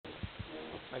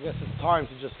I guess it's time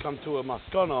to just come to a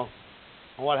maskana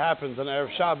on what happens on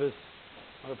Erev Shabbos.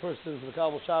 When a person's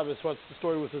Mekabel Shabbos, what's the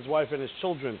story with his wife and his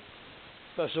children,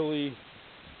 especially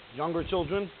younger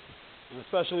children, and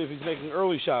especially if he's making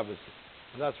early Shabbos.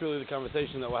 And that's really the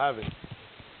conversation that we're having.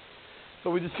 So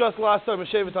we discussed last time, a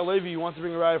Shevet HaLevi, you want to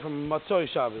bring a raya from Matzoi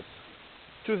Shabbos.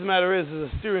 Truth of the matter is, there's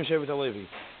a steer in Shevet HaLevi.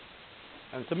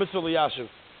 And it's a mitzvah liyashiv.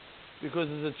 Because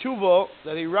there's a tshuva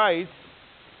that he writes,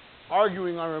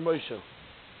 arguing on Rav Moshe.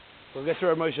 We'll get to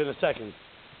Rav Moshe in a second.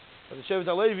 But the Shevet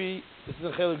HaLevi, this is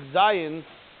in Chelik Zayin,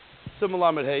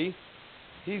 Simon Hey.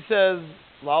 He says,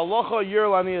 La'alocha yir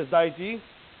lani es daiti,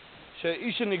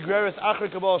 she'isha nigreres achri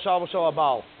kabal Shabbos shal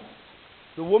abal.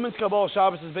 The woman's kabal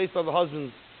Shabbos is based on the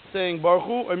husband saying Baruch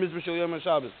Hu or Mizbeach Shel Yom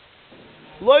HaShabbos.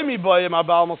 Loi mi bayim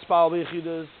abal mospal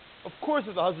b'yechidas. Of course,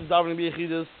 if the husband's davening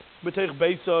b'yechidas, b'teich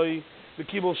beitzoi,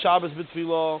 b'kibul Shabbos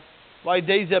b'tfilah, lai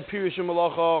deizeh pirish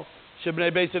u'malacha,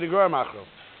 shebnei beitzoi nigrar machro.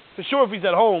 For sure, if he's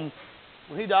at home,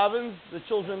 when he davens, the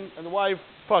children and the wife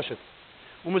push it.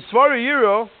 U'misvara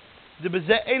yiro, de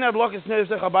bezeh ein adlokes neder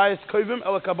sech habayis koivim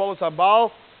el kabalas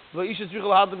habal, v'isha tzricha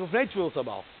lahadlik ufnei tfilas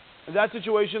habal. In that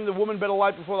situation, the woman better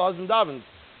light before the husband davens.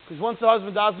 Because once the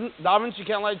husband davens, she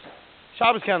can't light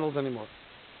Shabbos candles anymore,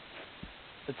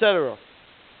 etc.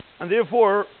 And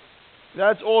therefore,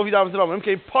 that's all he davens to daven.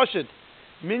 Okay, push it.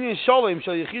 Minyan sholem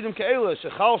shel yechidim ke'ela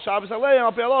shechal Shabbos aleim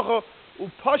al pi halacha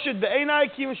upush it be'enai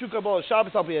kiyum shu kabbalah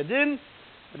Shabbos al pi adin.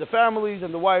 And the families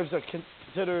and the wives are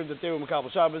considered that they were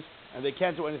makabel Shabbos, and they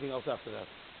can't do anything else after that.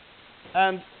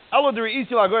 And Allah deri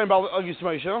itil agoyim bal agis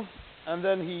Moshe, and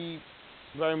then he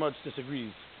very much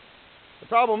disagrees. The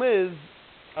problem is,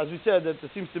 as we said, that there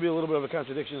seems to be a little bit of a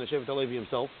contradiction in the Shevet HaLevi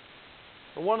himself.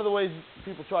 But one of the ways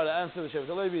people try to answer the Shevet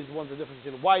HaLevi is one's the difference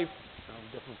between a wife,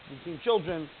 the difference between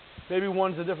children, maybe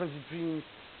one's the difference between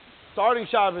starting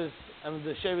Shabbos and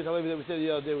the Shevet HaLevi that we said the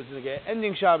other day was going to get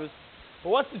ending Shabbos.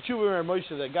 But what's the tshuva in Rav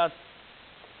Moshe that got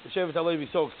the Shevet HaLevi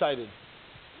so excited?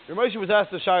 Rav Moshe was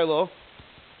asked the Shiloh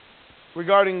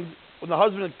regarding when the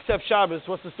husband accepts Shabbos,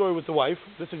 what's the story with the wife?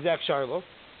 This exact Shiloh.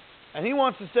 And he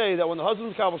wants to say that when the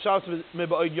husband's kabel Shabbos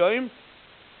meba'od yoyim,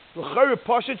 l'chayr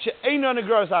pashat she'eina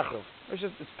negras achrav.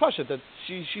 It's pashat that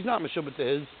she's not meshubet to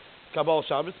his kabel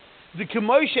Shabbos. The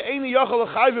k'moy she'eina yachal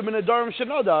l'chayv min nedarim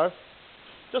shenadar,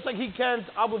 just like he can't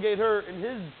obligate her in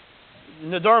his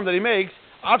nedarim that he makes,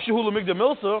 afshehu l'migdal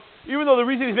milsa, even though the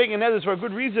reason he's making a neder is for a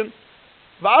good reason.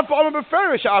 Even if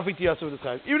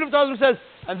the husband says,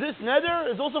 and this neder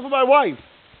is also for my wife.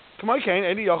 K'moy kein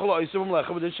eini yachal l'oisum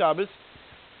l'echem with Shabbos.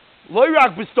 Even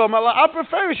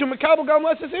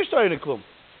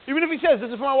if he says, this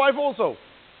is for my wife also.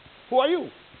 Who are you?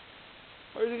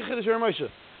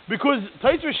 Because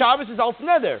Taisra Shabbos is alt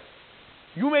neder.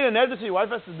 You made a neder so your wife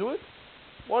has to do it?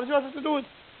 Why does your wife have to do it?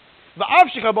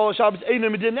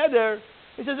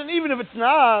 He says, and even if it's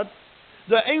not,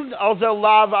 skipping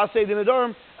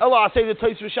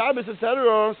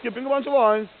a bunch of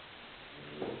lines.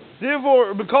 Therefore,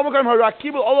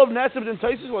 all of Nesib and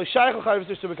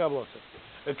Taisus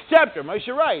except her,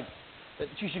 Moshe writes that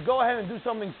she should go ahead and do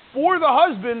something for the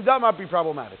husband. That might be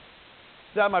problematic.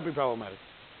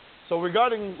 So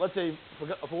regarding, let's say,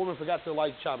 if a woman forgot to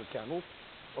light Shabbos candles,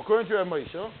 according to Rav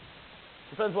Moshe,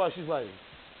 depends why she's lighting.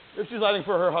 If she's lighting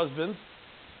for her husband,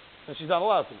 then she's not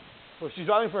allowed to. But if she's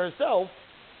lighting for herself,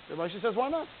 Rav Moshe says, why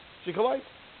not? She can light.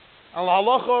 And la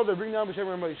halacha, they bring down B'Shem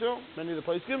Rav Moshe, many of the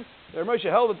poskim. Rav Moshe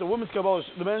held that the man's kabbalah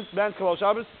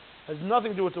Shabbos has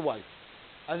nothing to do with the wife,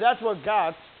 and that's what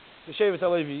got the Shevet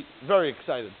HaLevi very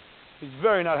excited. He's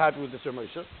very not happy with this Rav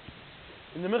Moshe.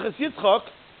 In the Minchas Yitzchak,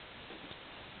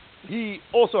 he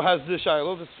also has this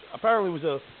Shiloh. This apparently was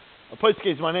a post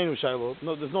case. My name was Shiloh.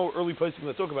 No, there's no early posting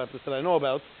that talk about this that I know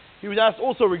about. He was asked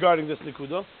also regarding this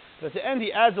Nikuda. But at the end,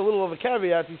 he adds a little of a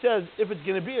caveat. He says, if it's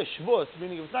going to be a shvus,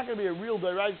 meaning if it's not going to be a real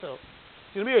deraisa,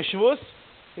 it's going to be a shvus.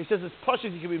 He says it's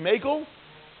pashut, it can be mekel,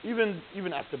 even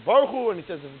after Baruch Hu, and he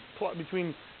says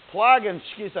between plag and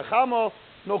shkis achamo,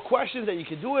 no question that you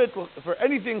can do it for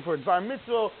anything, for dvar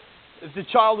mitzvah. If the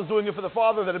child is doing it for the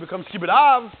father, then it becomes kibbut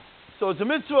av, so it's a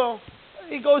mitzvah.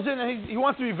 He goes in and he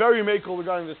wants to be very mekel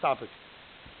regarding this topic.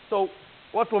 So,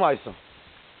 what's l'maisa?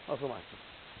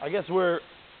 I guess we're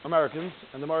Americans,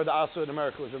 and the Marad Asa in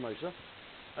America was Rav Moshe.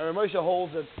 And Rav Moshe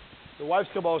holds that the wife's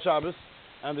Kabbalah Shabbos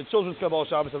and the children's Kabbalah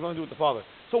Shabbos have nothing to do with the father.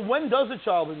 So when does the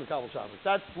child bring the Kabbalah Shabbos?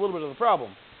 That's a little bit of the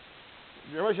problem.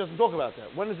 Rav Moshe doesn't talk about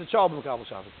that. When does the child bring the Kabbalah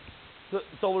Shabbos?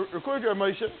 So according to Rav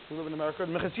Moshe, who live in America,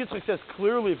 Minchas Yitzchak says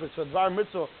clearly if it's a Dvar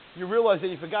Mitzvah, you realize that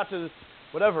you forgot to,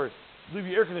 leave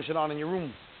your air conditioner on in your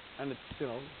room, and it's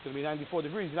going to be 94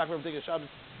 degrees, you're not going to take a Shabbos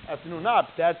afternoon nap.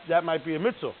 That might be a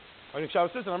Mitzvah. I think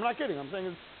Shabbos system. I'm not kidding. I'm saying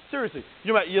it's Seriously.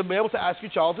 You'll be able to ask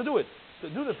your child to do it. To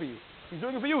do that for you. He's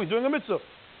doing it for you. He's doing a mitzvah.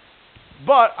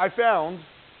 But I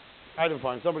didn't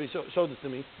find, somebody showed this to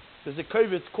me. There's a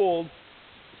kovitz called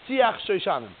Siach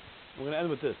Shoshanim. We're going to end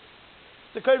with this.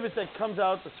 It's a kovitz that comes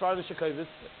out, the Sephardic kovitz,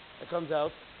 that comes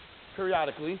out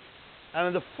periodically. And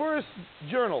in the first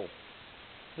journal,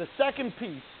 the second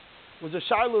piece was a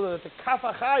shiloh that the Kaf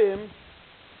HaChaim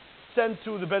sent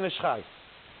to the Ben Ish Chai.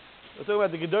 We're talking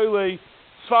about the Gedolei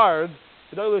Sfard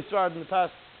in the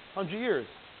past 100 years.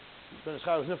 Ben Ish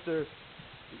Chai was nifter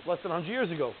less than 100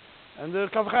 years ago. And the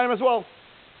Kaf HaChaim as well.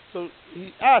 So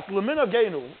he asked, Lemina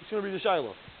Geinu, it's going to be the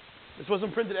shiloh. This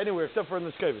wasn't printed anywhere except for in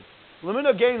this kovitz.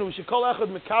 Lemina Geinu, shekol echad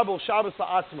mekabel Shabbos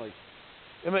la'atzmai.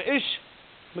 Ima ish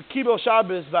mekibel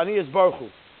Shabbos v'aniyas baruchu.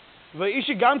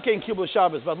 V'ish gam kein kibel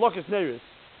Shabbos v'adlokas neiris.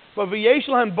 But v'yesh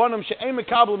lahem bonam she'ein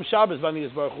mekabel Shabbos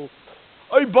v'aniyas baruchu.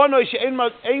 Oy bonoi she'ein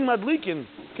madlikin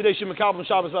kedei she'mekabel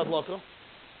Shabbos v'adloka.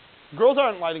 Girls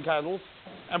aren't lighting candles,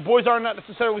 and boys aren't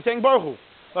necessarily saying baruchu.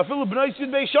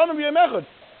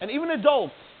 And even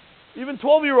adults, even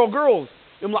 12-year-old girls,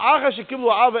 are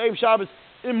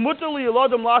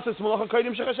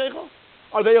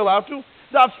they allowed to?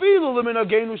 They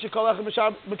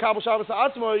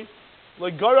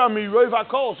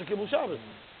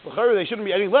shouldn't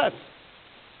be any less.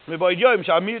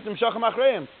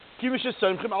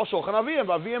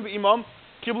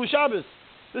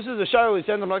 This is the shiloh he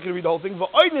said. I'm not going to read the whole thing.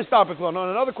 On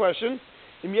another question,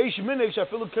 and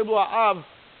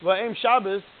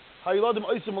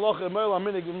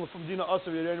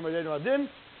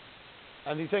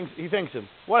he thanks him.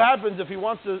 What happens if they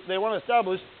want to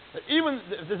establish that even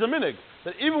if there's a minig,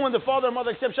 that even when the father and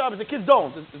mother accept Shabbos, the kids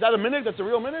don't? Is that a minig? That's a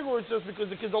real minig, or it's just because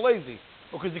the kids are lazy,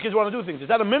 or because the kids want to do things? Is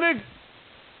that a minig?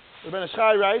 The Ben Ish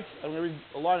Chai writes, I'm going to read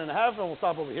a line and a half, and we'll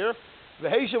stop over here. The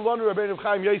Heishav Lanu Rabbeinu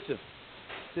Chaim Yosef.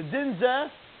 The Din Zeh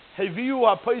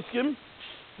Heviu HaPoiskim.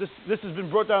 This has been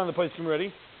brought down in the Poiskim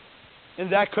already. In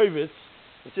that kovitz,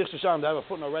 the Tzich Shosham, they have a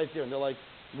footnote right there, and they're like,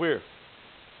 where?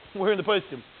 We're in the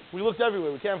Poiskim. We looked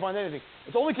everywhere. We can't find anything.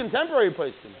 It's only contemporary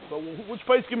Poiskim. But which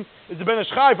Poiskim is the Ben Ish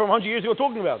Chai from 100 years ago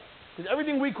talking about? Because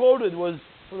everything we quoted was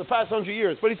from the past 100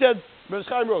 years. But he said, Ben Ish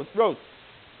Chai wrote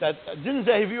that Din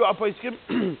Zeh Heviu HaPoiskim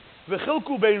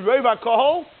V'chilku bein Rov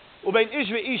HaKahol ubein Ish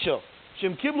ve'isha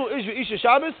Shem kiblu Ish ve'isha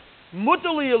Shabbos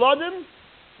mutar liyeladim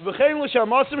v'chein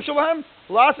l'sharmasim shalahem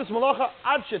la'asis malacha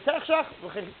ad shetechshach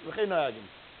v'chein nayagim.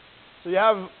 So you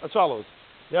have as follows.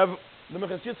 You have the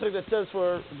Mincha Yitzchak that says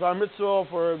for Bar Mitzvah,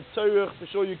 for Tzorich, for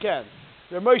sure you can.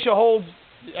 The Moshe holds,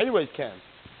 anyways can.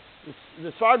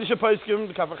 The Sephardic Poskim,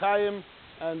 the Kaf HaChaim,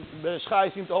 and Ben Ish Chai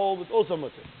seem to hold it's also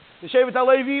mutter. The Shevet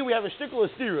HaLevi, we have a shtickle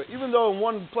stira, even though in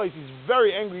one place he's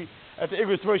very angry at the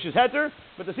Igros Moshe's heter,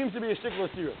 but there seems to be a shtickle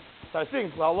stira. So I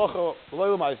think, L'halacha,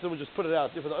 L'olamai, so we'll just put it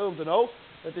out there for the Olam to know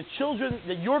that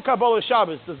that your Kabbalah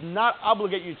Shabbos does not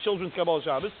obligate your children's Kabbalah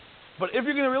Shabbos, but if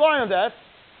you're going to rely on that,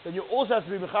 then you also have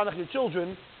to be mechanech your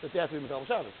children that they have to be Kabbalah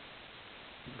Shabbos.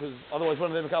 Because otherwise,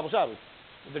 when are they Kabbalah Shabbos?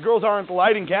 If the girls aren't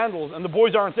lighting candles and the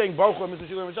boys aren't saying Baruch Hu Mitzvah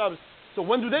Shalom Shabbos, so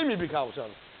when do they need to be Kabbalah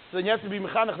Shabbos? So then you have to be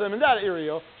mechanech them in that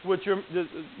area, which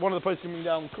one of the places coming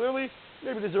down clearly.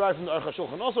 Maybe this is derived from the Aruch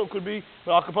HaShulchan. Also, it could be,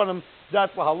 but Al Kapanim,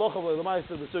 that's the halacha, the Lamaisa,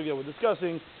 the sugya we're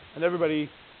discussing, and everybody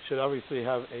should obviously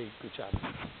have a good Shabbos.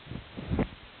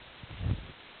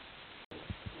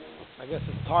 I guess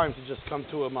it's time to just come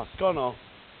to a maskana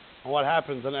on what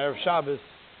happens on Erev Shabbos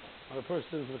when a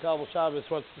person's Mekabel Shabbos.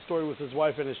 What's the story with his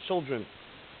wife and his children,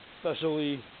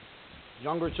 especially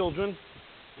younger children,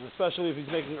 and especially if he's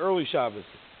making early Shabbos.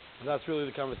 And that's really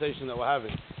the conversation that we're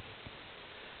having.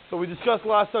 So we discussed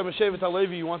last time, a Shevet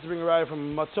HaLevi, you want to bring a raya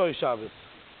from Matzoi Shabbos.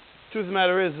 Truth of the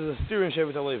matter is, there's a steer in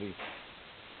Shevet HaLevi.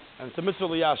 And it's a mitzvah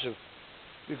liyashiv.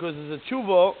 Because there's a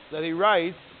tshuva that he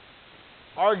writes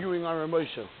arguing on Rav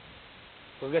Moshe.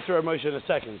 We'll get to Rav Moshe in a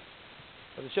second.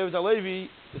 But the Shevet HaLevi,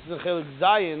 this is in Chelik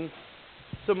Zayin,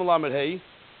 Simul Hey.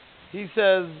 He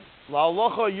says,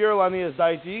 La'alocha yer lani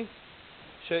daiti,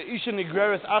 she'isha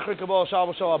nigreres achri kabbalah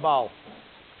Shabbos shal abal.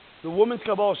 The woman's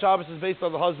Kabbalah Shabbos is based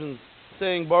on the husband's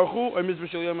saying Baruch Hu or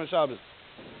Mizbeach Shel Yom Shabbos.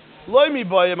 Lo mi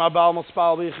bayim abal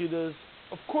mospal b'yechidas.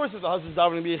 Of course, if the husband's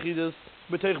davening b'yechidas,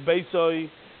 b'teich beisoi,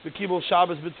 b'kibul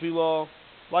Shabbos b'tfilah,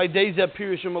 by days that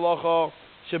pirish malacha,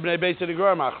 shebnei beisoi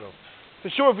nigrer machro. For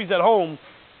sure, if he's at home,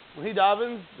 when he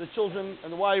davens, the children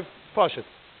and the wife push it.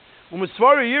 When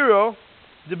Misvara Yiro,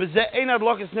 the bezeh ein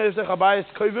adlokas neivsech habayis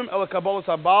kovim el kabbalas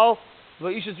habal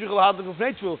v'isha tzricha lahadlik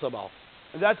ufnei tfilas habal.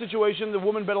 In that situation, the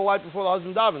woman better light before the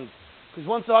husband davens. Because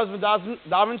once the husband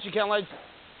davens, she can't light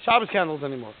Shabbos candles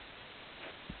anymore,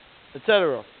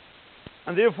 etc.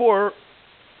 And therefore,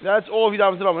 that's all if he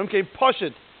davens it over. Okay, push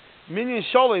it. Minyan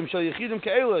Sholem Shal Yechidim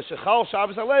Ke'ela Shechal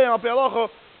Shabbos Aleim Al Pi Halacha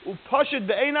Upashid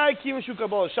Be'enai Kim Shu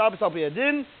Kabbalah Shabbos Al Pi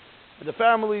Hadin. And the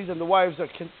families and the wives are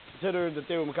considered that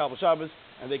they were Makabel Shabbos,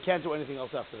 and they can't do anything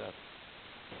else after that.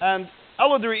 And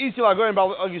Eladri Itil Agoyim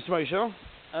Bal Agis Moshe,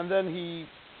 and then he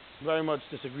very much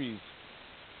disagrees.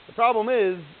 The problem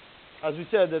is, as we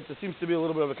said, that there seems to be a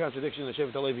little bit of a contradiction in the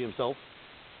Shevet HaLevi himself.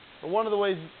 But one of the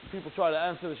ways people try to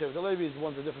answer the Shevet HaLevi is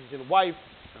one's the difference between a wife,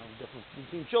 the difference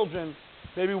between children.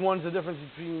 Maybe one's the difference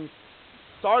between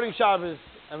starting Shabbos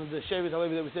and the Shevet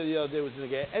HaLevi that we said the other day was in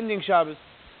the ending Shabbos.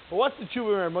 But what's the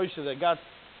tshuva in Moshe that got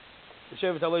the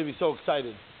Shevet HaLevi so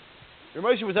excited?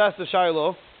 Moshe was asked the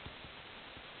Shiloh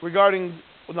regarding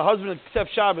when the husband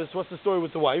accepts Shabbos, what's the story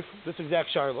with the wife? This exact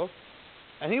Shiloh.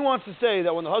 And he wants to say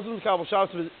that when the husband Kabbalah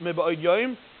Shabbos meba'od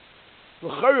yoim,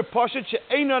 l'chayr pashat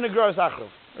she'eina negras achrav.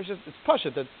 It's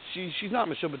pashat that she's not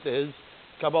meshubah to his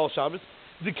Kabbalah Shabbos.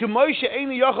 The k'moy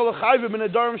she'eina yachal l'chayv min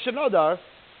nadarim shenadar,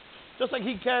 just like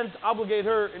he can't obligate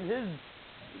her in his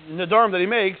nadarim that he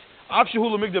makes,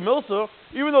 afshehu l'migdal milsa,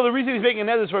 even though the reason he's making a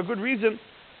neder is for a good reason.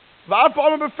 Even if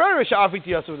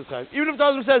the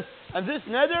husband says, and this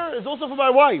neder is also for my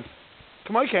wife.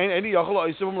 Even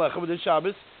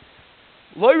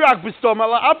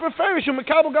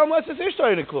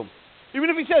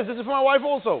if he says, this is for my wife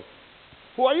also.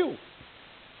 Who are you?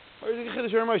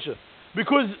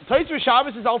 Because Taisra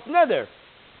Shabbos is alt neder.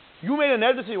 You made a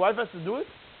neder so your wife has to do it?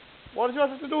 Why does your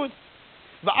wife have to do it?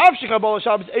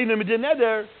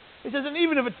 He says, and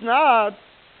even if it's not,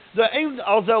 the ain't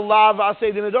alzel lav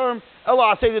asay the nedarim,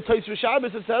 ella asay the Taisra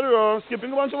Shabbos, etc.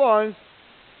 Skipping a bunch of lines.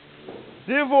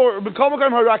 Therefore, become a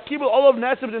kaim harakibel all of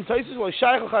nesib and Taisra will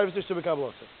shaykh chayvus to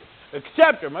bekabel.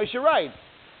 Except, Moshe writes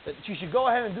that she should go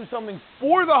ahead and do something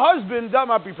for the husband. That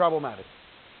might be problematic.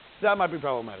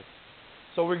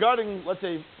 So regarding, let's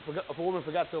say, if a woman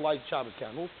forgot to light Shabbos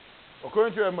candles,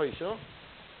 according to Moshe,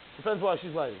 depends why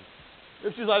she's lighting.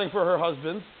 If she's lighting for her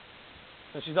husband,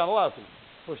 then she's not allowed to.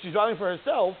 But if she's lighting for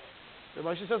herself, then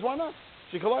Moshe says, why not?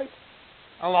 She can light.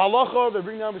 And la halacha, they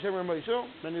bring down B'Shem Moshe,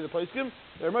 many of the poskim,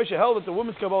 that Moshe held that the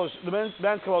man's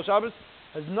Kabbalah Shabbos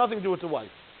has nothing to do with the wife.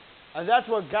 And that's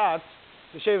what got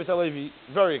the Shevet HaLevi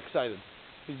very excited.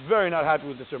 He's very not happy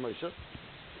with this Moshe.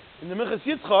 In the Minchas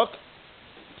Yitzchak,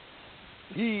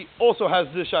 he also has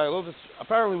this Shiloh. This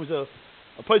apparently was a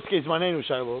place case, my name was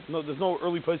Shiloh. No, there's no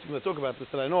early poskim that talk about this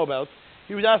that I know about.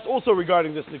 He was asked also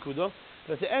regarding this Nikuda.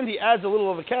 But at the end, he adds a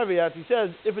little of a caveat. He says,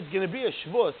 if it's going to be a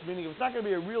shvus, meaning if it's not going to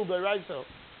be a real deraisa,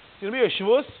 it's going to be a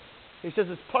shvus. He says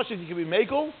it's pashut, he can be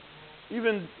mekel,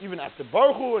 even after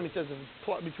Baruch Hu, and he says if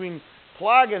it's between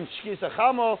plag and shkis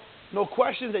achamo, no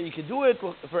question that you can do it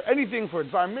for anything, for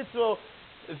dvar mitzvah.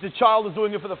 If the child is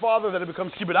doing it for the father, then it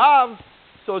becomes kibbut av,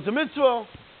 so it's a mitzvah.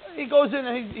 He goes in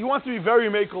and he wants to be very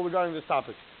mekel regarding this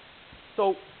topic.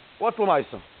 So, what's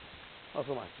l'maisa?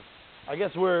 I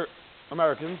guess we're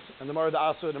Americans, and the Marad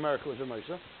Asa in America was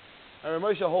Ramosha. And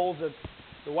Ramosha holds that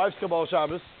the wife's Kabbalah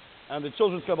Shabbos and the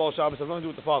children's Kabbalah Shabbos have nothing to do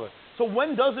with the father. So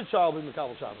when does the child bring the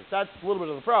Kabbalah Shabbos? That's a little bit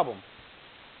of the problem.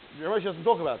 Ramosha doesn't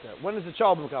talk about that. When does the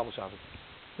child bring the Kabbalah Shabbos?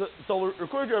 So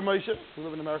according to Ramosha, who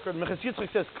live in America, Minchas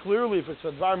Yitzchak says clearly if it's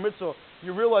for Dvar Mitzvah,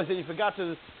 you realize that you forgot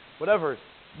to,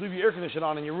 leave your air conditioner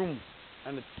on in your room,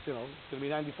 and it's going to be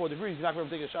 94 degrees, you're not going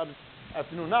to take a Shabbos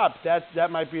afternoon nap.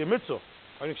 That might be a mitzvah.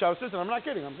 I think Shabbos system. I'm not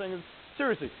kidding. I'm saying it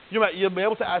seriously. You'll be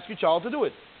able to ask your child to do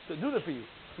it, to do that for you.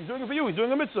 He's doing it for you. He's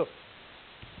doing a mitzvah.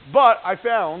 But I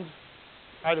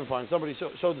didn't find. Somebody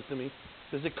showed this to me.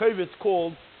 There's a kovitz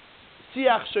called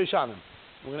Siach Shoshanim.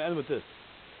 We're going to end with this.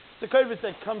 It's a kovitz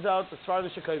that comes out, the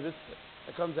Svardish kovitz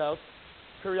that comes out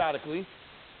periodically,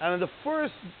 and in the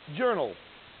first journal,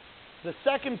 the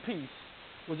second piece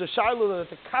was a shiloh that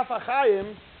the Kaf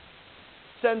HaChaim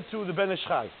sent to the Ben Ish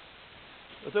Chai.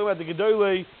 We're talking about the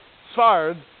Gedolei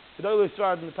Sfard in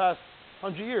the past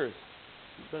 100 years.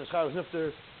 Ben Ish Chai was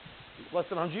nifter less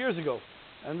than 100 years ago.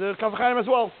 And the Kaf HaChaim as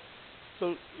well.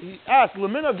 So he asked,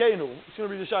 Lemina Geinu, it's going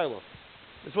to be the Shiloh.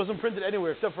 This wasn't printed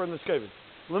anywhere except for in this kovitz.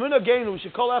 Lemina Geinu,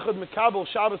 shekol echad mekabel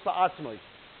Shabbos la'atzmai.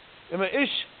 Ima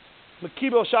ish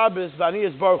mekibel Shabbos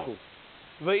v'aniyas baruch hu.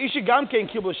 V'isha gam kein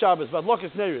kibel Shabbos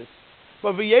v'adlokas neris.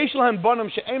 But v'yesh lahem bonam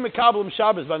she'ein mekabel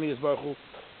Shabbos v'aniyas baruch hu.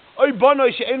 Oy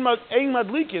bonoi she'ein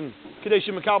madlikin kadei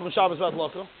she'mekabel Shabbos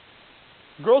v'adloka.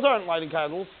 Girls aren't lighting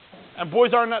candles, and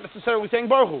boys aren't necessarily saying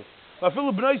baruch hu.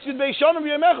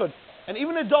 And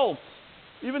even adults,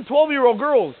 even 12-year-old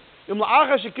girls, are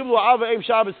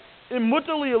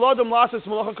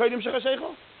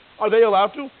they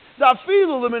allowed to? They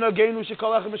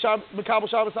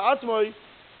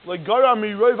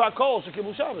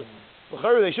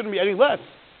shouldn't be any less.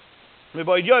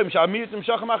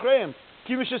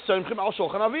 Kimishes Tzomchim al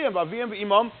Shulchan Aviyim, Aviyim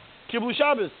v'imam Kiblu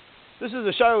Shabbos. This is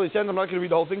the Shaila he sent. I'm not going to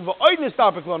read the whole thing. V'oidnis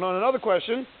topic on another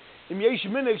question. Im yesh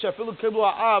minig shafilu kiblu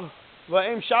ha'av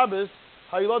v'aim Shabbos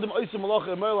hayiladim oisim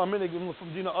malacha emerla minig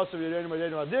from dina asav yereinu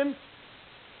mereinu adin.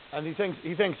 And he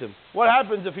thanks him. What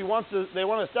happens if they want to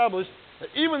establish that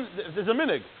even if there's a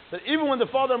minig, that even when the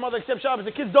father and mother accept Shabbos,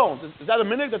 the kids don't? Is that a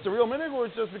minig? That's a real minig, or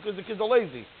it's just because the kids are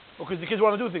lazy, or because the kids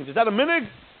want to do things? Is that a minig?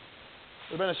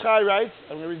 Rabbi Shai writes,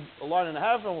 I'm going to read a line and a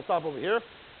half, and we'll stop over here.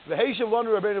 V'heishav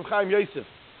lanu Rabbeinu Chaim Yosef.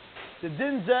 The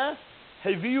din zeh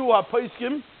heviu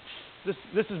ha-poskim.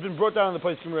 This has been brought down in the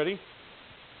poskim already.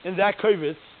 In that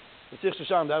kovitz, the Tzich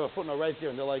Shosham, they have a footnote right here,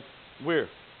 and they're like, where?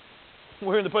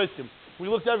 We're in the poskim. We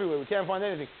looked everywhere. We can't find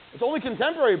anything. It's only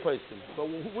contemporary poskim. But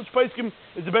which poskim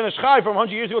is the Ben Ish-Chai from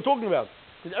 100 years ago talking about?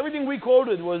 Because everything we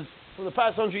quoted was from the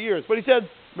past 100 years. But he said,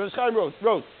 Ben Ish-Chai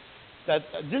wrote that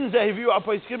din zeh heviu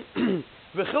ha-poskim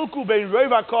v'chilku bein rov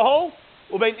ha-kahol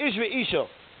ubein ish ve'isha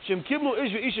shem kiblu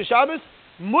ish ve'isha Shabbos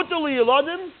mutar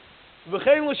liyeladim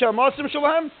v'chein l'shamasim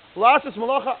shalahem la'asis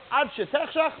malacha ad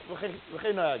shetechshach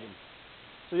v'chein nayagim.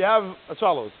 So you have as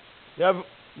follows. You have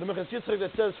the Mincha Yitzchak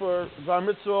that says for Bar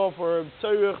Mitzvah, for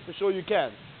Tzorich, for sure you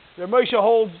can. The Moshe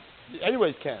holds,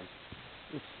 anyways can.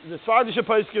 The Sfardish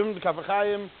Poskim, the Kaf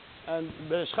HaChaim, and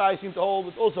the Shchai seem to hold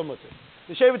it's also mutter.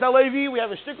 The Shevet HaLevi, we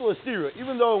have a shtickle stira,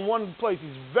 even though in one place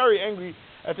he's very angry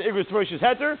at the Igros Moshe's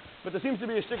heter, but there seems to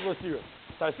be a shtickle stira.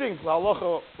 So I think,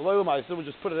 L'Halacha, L'Olam, we'll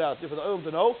just put it out there for the Olam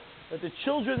to know, that the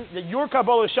children, that your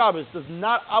Kabbalah Shabbos does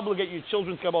not obligate your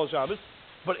children's Kabbalah Shabbos,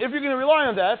 but if you're going to rely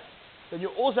on that, then you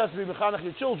also have to be mechanech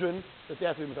your children that they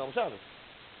have to be Mekabel Shabbos.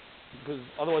 Because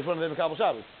otherwise, when are they Mekabel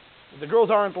Shabbos? If the girls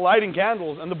aren't lighting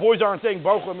candles and the boys aren't saying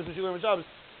Baruch Hu Mitzvah Shalom Shabbos,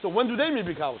 so when do they need to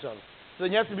be Mekabel Shabbos? So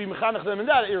then you have to be mechanech them in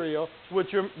that area,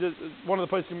 which one of the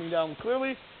points coming down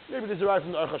clearly. Maybe this is derived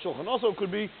from the Aruch HaShulchan also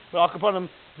could be, but Al Kapanim,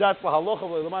 that's the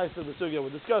halacha, the sugya we're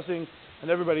discussing,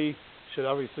 and everybody should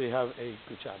obviously have a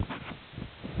good Shabbos.